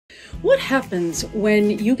What happens when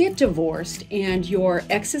you get divorced and your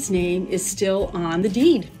ex's name is still on the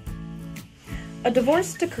deed? A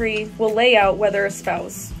divorce decree will lay out whether a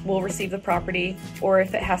spouse will receive the property or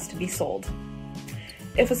if it has to be sold.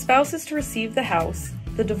 If a spouse is to receive the house,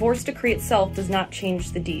 the divorce decree itself does not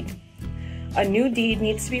change the deed. A new deed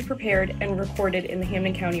needs to be prepared and recorded in the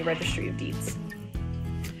Hampden County Registry of Deeds.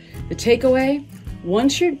 The takeaway: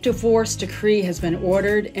 once your divorce decree has been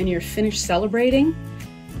ordered and you're finished celebrating,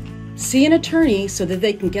 see an attorney so that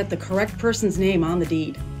they can get the correct person's name on the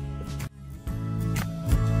deed.